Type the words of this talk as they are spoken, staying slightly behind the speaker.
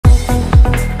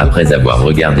Après avoir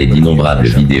regardé d'innombrables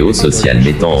vidéos sociales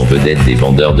mettant en vedette des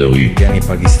vendeurs de rue,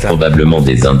 probablement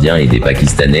des Indiens et des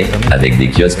Pakistanais, avec des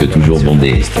kiosques toujours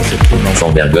bondés, sans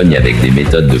vergogne avec des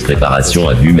méthodes de préparation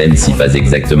à vue même si pas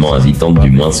exactement invitantes du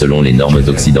moins selon les normes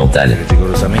occidentales,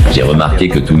 j'ai remarqué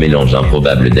que tout mélange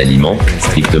improbable d'aliments,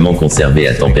 strictement conservés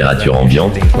à température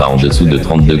ambiante, pas en dessous de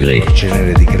 30 degrés,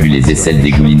 puis les aisselles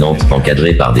dégoulinantes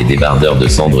encadrées par des débardeurs de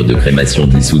cendres de crémation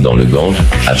dissous dans le Gange,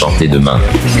 à portée de main.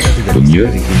 Au mieux,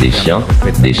 des chiens,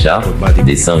 des chats,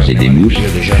 des singes et des mouches,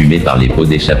 fumés par les pots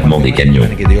d'échappement des camions.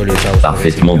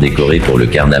 Parfaitement décorés pour le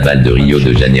carnaval de Rio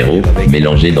de Janeiro,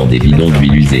 mélangés dans des bidons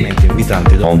d'huile usée.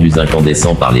 Rendus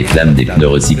incandescents par les flammes des pneus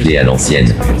recyclés à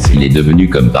l'ancienne, il est devenu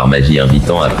comme par magie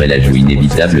invitant après l'ajout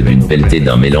inévitable d'une pelletée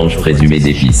d'un mélange présumé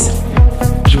d'épices.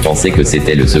 Je pensais que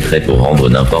c'était le secret pour rendre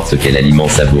n'importe quel aliment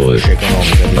savoureux.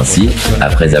 Ainsi,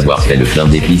 après avoir fait le plein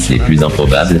d'épices les plus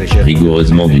improbables,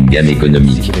 rigoureusement d'une gamme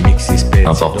économique,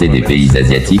 importées des pays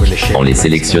asiatiques, en les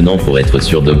sélectionnant pour être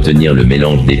sûr d'obtenir le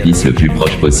mélange d'épices le plus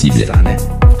proche possible.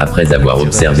 Après avoir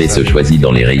observé ce choisi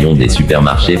dans les rayons des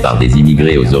supermarchés par des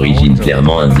immigrés aux origines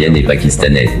clairement indiennes et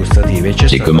pakistanaises,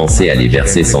 j'ai commencé à les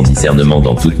verser sans discernement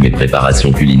dans toutes mes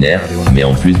préparations culinaires, mais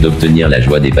en plus d'obtenir la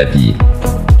joie des papilles,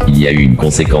 il y a eu une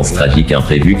conséquence tragique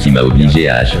imprévue qui m'a obligé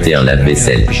à acheter un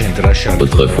lave-vaisselle.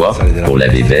 Autrefois, pour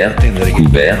laver verre,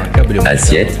 couverts,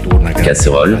 assiettes,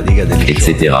 casseroles,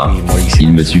 etc.,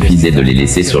 il me suffisait de les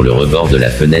laisser sur le rebord de la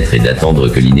fenêtre et d'attendre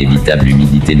que l'inévitable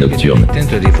humidité nocturne,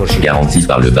 garantie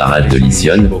par le barrage de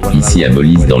Lissione, ici à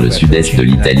Molise dans le sud-est de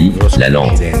l'Italie, la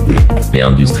lente. Mais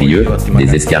industrieux,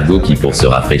 des escargots qui pour se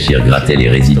rafraîchir grattaient les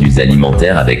résidus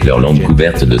alimentaires avec leurs langues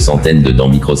couvertes de centaines de dents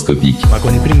microscopiques,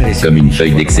 comme une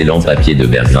feuille d'excellent papier de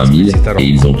verre grain 1000, et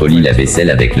ils ont poli la vaisselle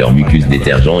avec leur mucus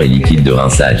détergent et liquide de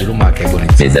rinçage.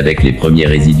 Mais avec les premiers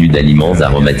résidus d'aliments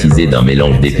aromatisés d'un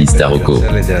mélange d'épices tarocco,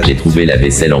 j'ai trouvé la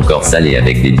vaisselle encore sale et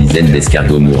avec des dizaines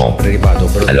d'escargots mourants.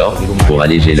 Alors, pour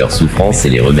alléger leur souffrance et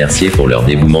les remercier pour leur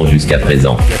dévouement jusqu'à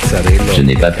présent, je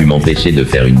n'ai pas pu m'empêcher de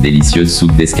faire une délicieuse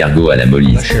soupe d'escargots à la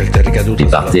Molise, et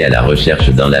partais à la recherche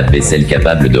d'un lave-vaisselle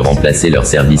capable de remplacer leur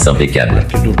service impeccable.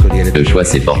 Le choix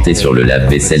s'est porté sur le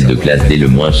lave-vaisselle de classe D, le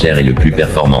moins cher et le plus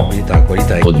performant.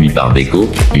 Produit par Beko,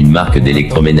 une marque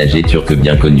d'électroménager turque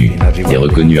bien connue, et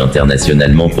reconnue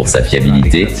internationalement pour sa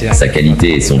fiabilité, sa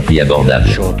qualité et son prix abordable.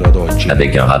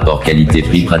 Avec un rapport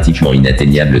qualité-prix pratiquement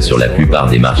inatteignable sur la plupart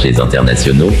des marchés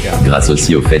internationaux, grâce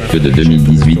aussi au fait que de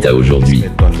 2018 à aujourd'hui,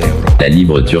 la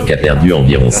livre turque a perdu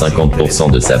environ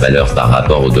 50% de sa valeur par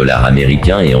rapport au dollar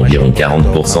américain et environ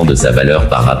 40% de sa valeur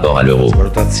par rapport à l'euro.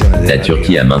 La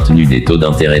Turquie a maintenu des taux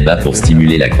d'intérêt bas pour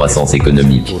stimuler la croissance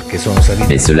économique.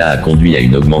 Mais cela a conduit à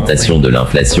une augmentation de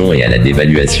l'inflation et à la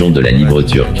dévaluation de la livre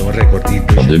turque.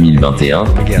 En 2021,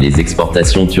 les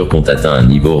exportations turques ont atteint un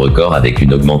niveau record avec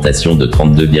une augmentation de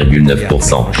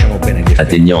 32,9%,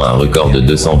 atteignant un record de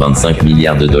 225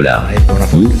 milliards de dollars.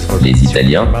 Nous, les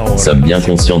Italiens, sommes bien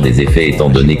conscients des effets étant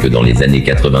donné que dans les années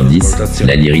 90,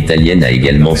 la lire italienne a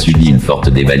également subi une forte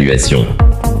dévaluation.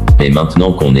 Mais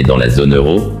maintenant qu'on est dans la zone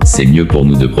euro, c'est mieux pour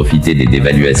nous de profiter des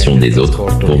dévaluations des autres,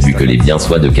 pourvu que les biens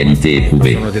soient de qualité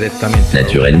éprouvée.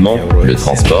 Naturellement, le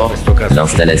transport,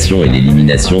 l'installation et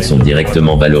l'élimination sont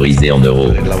directement valorisés en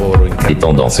euros.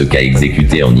 Étant dans ce cas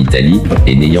exécuté en Italie,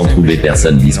 et n'ayant trouvé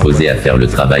personne disposé à faire le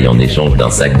travail en échange d'un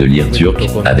sac de lire turc,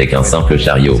 avec un simple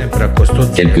chariot,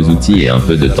 quelques outils et un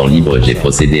peu de temps libre, j'ai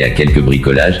procédé à quelques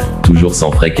bricolages, toujours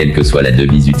sans frais quelle que soit la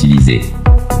devise utilisée.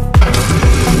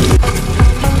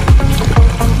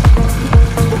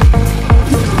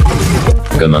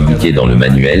 Comme indiqué dans le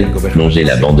manuel, plongez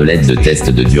la bandelette de test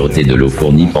de dureté de l'eau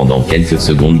fournie pendant quelques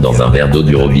secondes dans un verre d'eau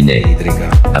du robinet.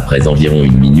 Après environ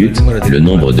une minute, le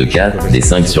nombre de 4 des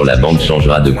 5 sur la bande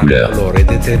changera de couleur.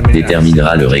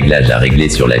 Déterminera le réglage à régler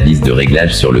sur la vis de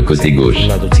réglage sur le côté gauche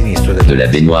de la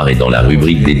baignoire et dans la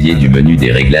rubrique dédiée du menu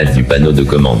des réglages du panneau de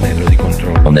commande.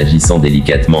 En agissant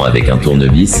délicatement avec un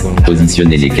tournevis,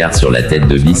 positionnez l'écart sur la tête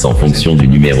de vis en fonction du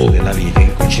numéro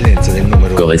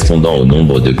correspondant au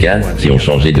nombre de cas qui ont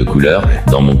changé de couleur,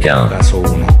 dans mon cas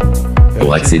 1.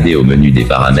 Pour accéder au menu des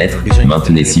paramètres,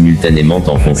 maintenez simultanément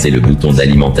enfoncé le bouton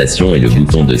d'alimentation et le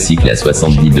bouton de cycle à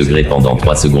 70 degrés pendant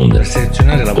 3 secondes.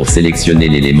 Pour sélectionner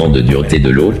l'élément de dureté de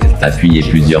l'eau, appuyez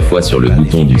plusieurs fois sur le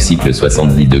bouton du cycle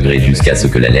 70 degrés jusqu'à ce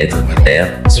que la lettre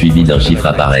R, suivie d'un chiffre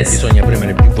apparaisse.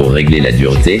 Pour régler la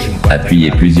dureté,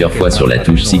 appuyez plusieurs fois sur la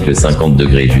touche cycle 50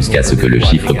 degrés jusqu'à ce que le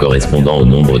chiffre correspondant au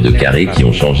nombre de carrés qui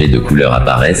ont changé de couleur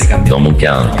apparaisse, dans mon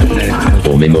cas 1.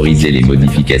 Pour mémoriser les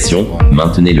modifications,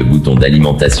 maintenez le bouton d'alimentation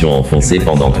d'alimentation enfoncé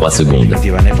pendant 3 secondes.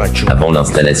 Avant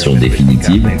l'installation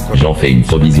définitive, j'en fais une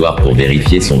provisoire pour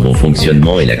vérifier son bon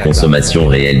fonctionnement et la consommation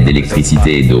réelle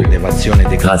d'électricité et d'eau.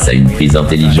 Grâce à une prise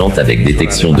intelligente avec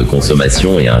détection de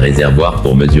consommation et un réservoir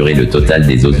pour mesurer le total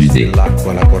des eaux usées.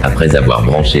 Après avoir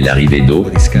branché l'arrivée d'eau,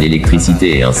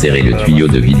 l'électricité et inséré le tuyau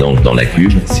de vidange dans la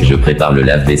cuve, je prépare le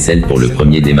lave-vaisselle pour le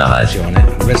premier démarrage.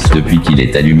 Depuis qu'il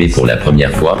est allumé pour la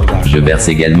première fois, je verse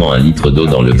également 1 litre d'eau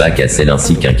dans le bac à sel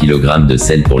ainsi qu'1 kg de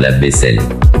sel pour lave-vaisselle.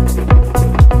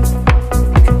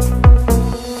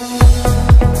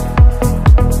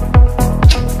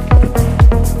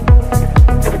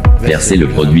 Versez le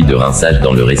produit de rinçage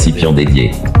dans le récipient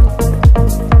dédié.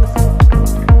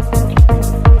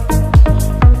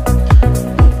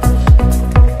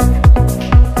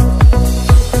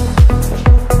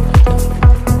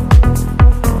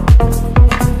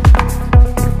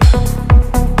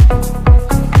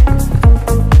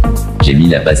 J'ai mis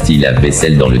la pastille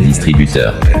lave-vaisselle dans le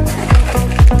distributeur.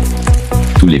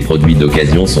 Tous les produits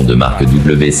d'occasion sont de marque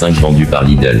W5 vendus par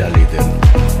Lidl.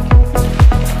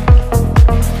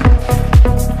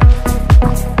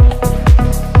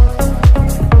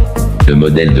 Le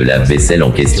modèle de lave-vaisselle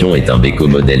en question est un Beko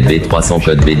modèle V300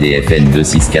 code BDFN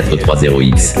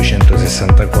 26430X.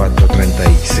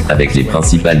 Avec les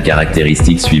principales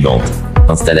caractéristiques suivantes.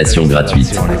 Installation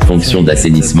gratuite. Fonction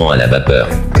d'assainissement à la vapeur.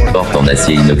 Porte en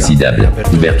acier inoxydable.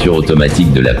 Ouverture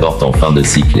automatique de la porte en fin de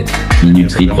cycle.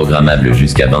 Minuterie programmable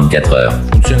jusqu'à 24 heures.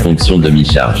 Fonction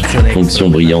demi-charge. Fonction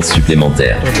brillance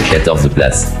supplémentaire. 14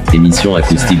 places. Émission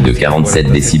acoustique de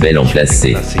 47 décibels en classe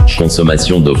C.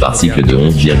 Consommation d'eau par cycle de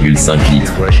 11,5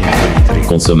 litres.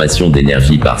 Consommation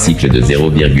d'énergie par cycle de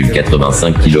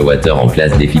 0,85 kWh en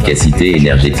classe d'efficacité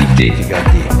énergétique D.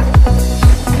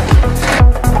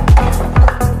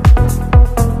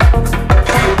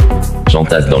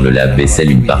 J'entasse dans le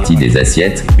lave-vaisselle une partie des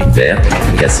assiettes, verres,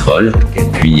 casseroles,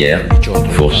 cuillères,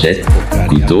 fourchettes,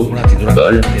 couteaux,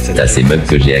 bols, tasses et meubles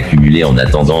que j'ai accumulés en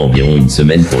attendant environ une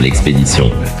semaine pour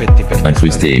l'expédition.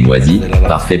 Incrustés et moisis,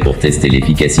 parfait pour tester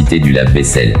l'efficacité du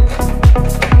lave-vaisselle.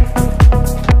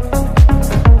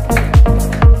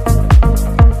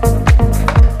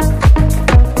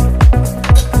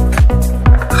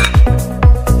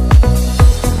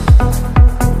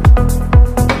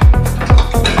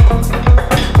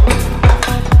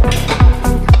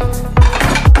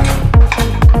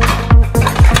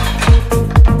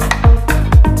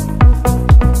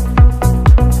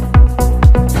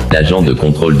 L'agent de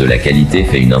contrôle de la qualité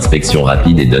fait une inspection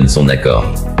rapide et donne son accord.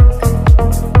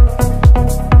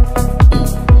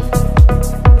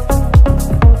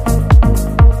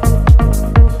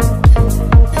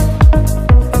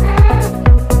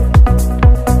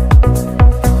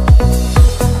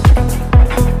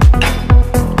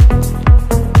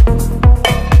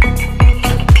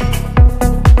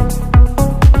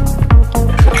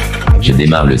 Je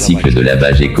démarre le cycle de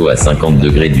lavage éco à 50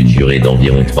 degrés d'une durée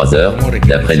d'environ 3 heures.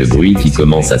 D'après le bruit qui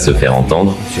commence à se faire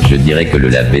entendre, je dirais que le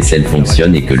lave-vaisselle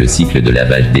fonctionne et que le cycle de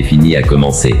lavage défini a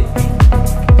commencé.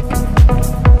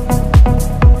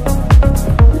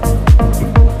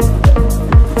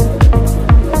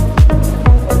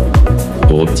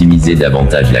 Pour optimiser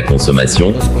davantage la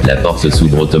consommation, la porte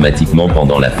s'ouvre automatiquement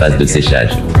pendant la phase de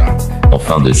séchage. En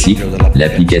fin de cycle,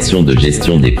 l'application de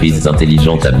gestion des prises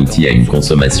intelligentes aboutit à une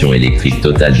consommation électrique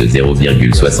totale de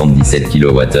 0,77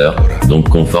 kWh, donc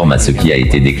conforme à ce qui a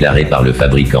été déclaré par le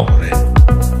fabricant.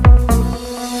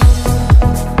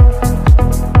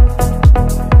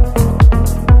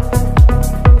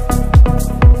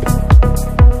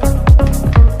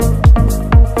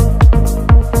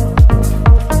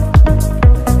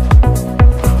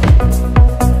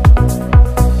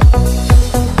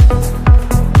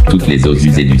 Toutes les eaux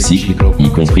usées du cycle, y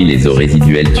compris les eaux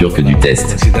résiduelles turques du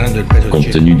test. Compte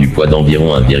tenu du poids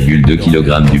d'environ 1,2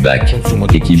 kg du bac,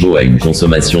 équivaut à une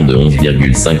consommation de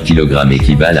 11,5 kg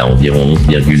équivalent à environ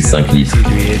 11,5 litres.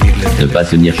 Ne pas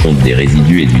tenir compte des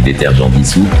résidus et du détergent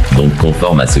dissous, donc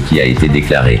conforme à ce qui a été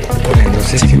déclaré.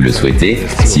 Si vous le souhaitez,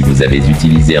 si vous avez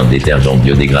utilisé un détergent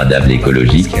biodégradable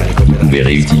écologique, vous pouvez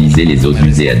réutiliser les eaux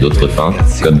usées à d'autres fins,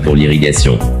 comme pour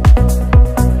l'irrigation.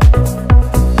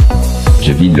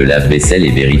 Je vide le lave-vaisselle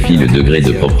et vérifie le degré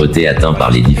de propreté atteint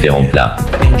par les différents plats,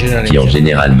 qui en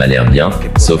général m'a l'air bien,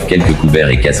 sauf quelques couverts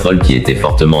et casseroles qui étaient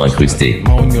fortement incrustés.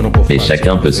 Mais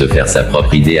chacun peut se faire sa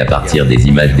propre idée à partir des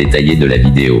images détaillées de la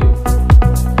vidéo.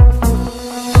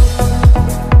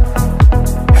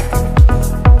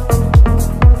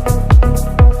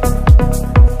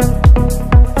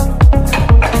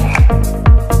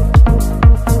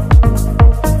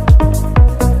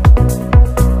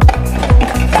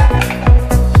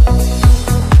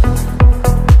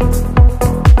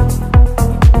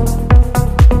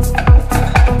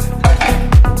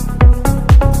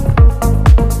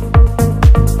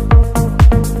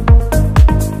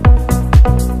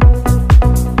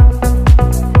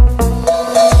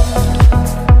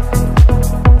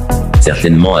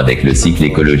 Certainement avec le cycle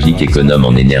écologique économe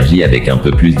en énergie avec un peu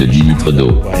plus de 10 litres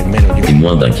d'eau. Et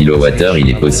moins d'1 kWh, il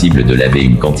est possible de laver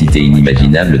une quantité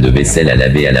inimaginable de vaisselle à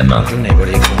laver à la main.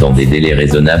 Dans des délais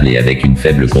raisonnables et avec une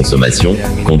faible consommation,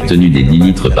 compte tenu des 10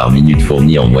 litres par minute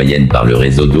fournis en moyenne par le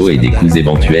réseau d'eau et des coûts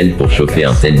éventuels pour chauffer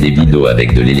un tel débit d'eau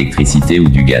avec de l'électricité ou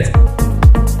du gaz.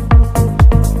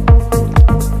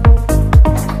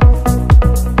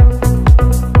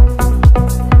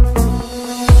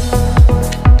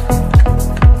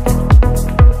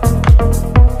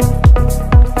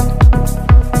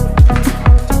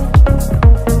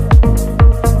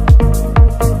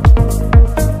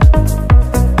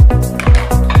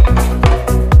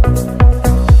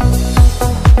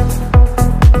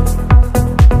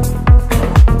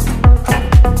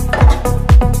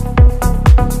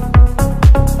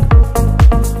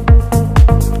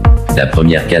 La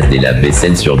première case des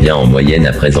lave-vaisselle survient en moyenne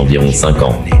après environ 5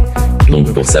 ans.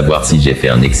 Donc pour savoir si j'ai fait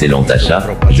un excellent achat,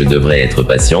 je devrais être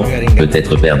patient,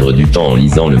 peut-être perdre du temps en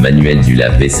lisant le manuel du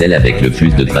lave-vaisselle avec le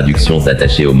plus de traductions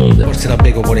attachées au monde.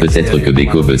 Peut-être que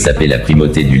Beko veut saper la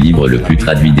primauté du livre le plus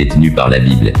traduit détenu par la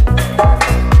Bible.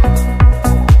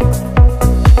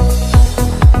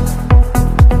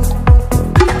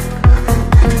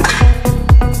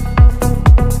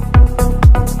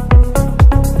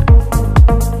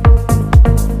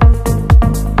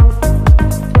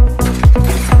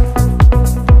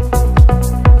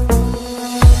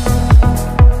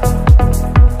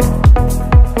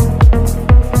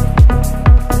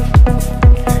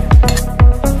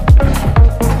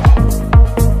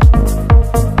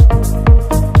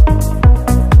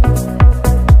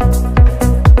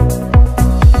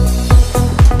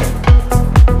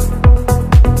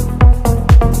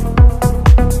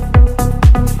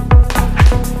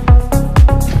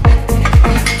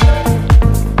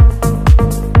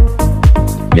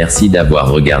 Merci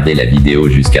d'avoir regardé la vidéo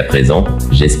jusqu'à présent,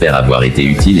 j'espère avoir été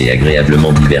utile et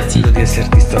agréablement diverti.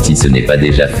 Si ce n'est pas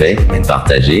déjà fait,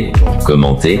 partagez,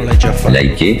 commentez,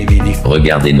 likez,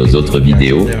 regardez nos autres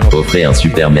vidéos, offrez un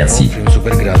super merci.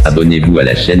 Abonnez-vous à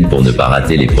la chaîne pour ne pas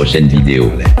rater les prochaines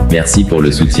vidéos. Merci pour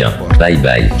le soutien. Bye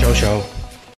bye. Ciao ciao.